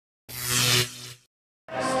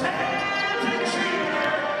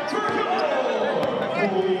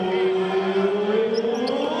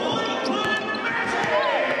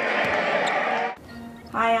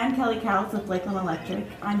Hi, I'm Kelly Cowles with Lakeland Electric.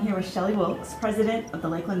 I'm here with Shelly Wilkes, president of the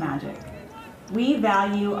Lakeland Magic. We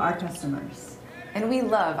value our customers. And we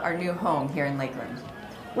love our new home here in Lakeland.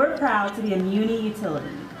 We're proud to be a muni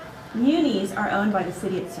utility. Munis are owned by the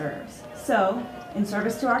city it serves. So, in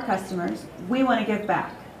service to our customers, we want to give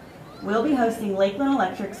back. We'll be hosting Lakeland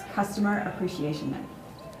Electric's Customer Appreciation Night.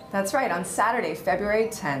 That's right, on Saturday, February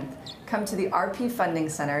 10th, come to the RP Funding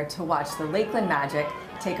Center to watch the Lakeland Magic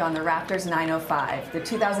take on the Raptors 905, the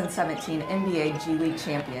 2017 NBA G League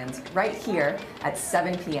champions, right here at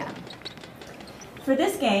 7 p.m. For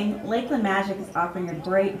this game, Lakeland Magic is offering a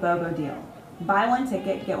great BOGO deal. Buy one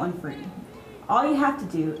ticket, get one free. All you have to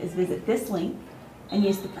do is visit this link and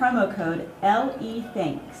use the promo code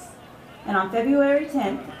LETHANKS. And on February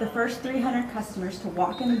 10th, the first 300 customers to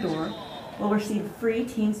walk in the door will receive a free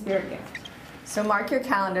Team Spirit gift. So mark your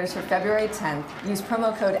calendars for February 10th, use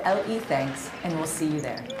promo code LETHANKS, and we'll see you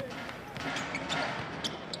there.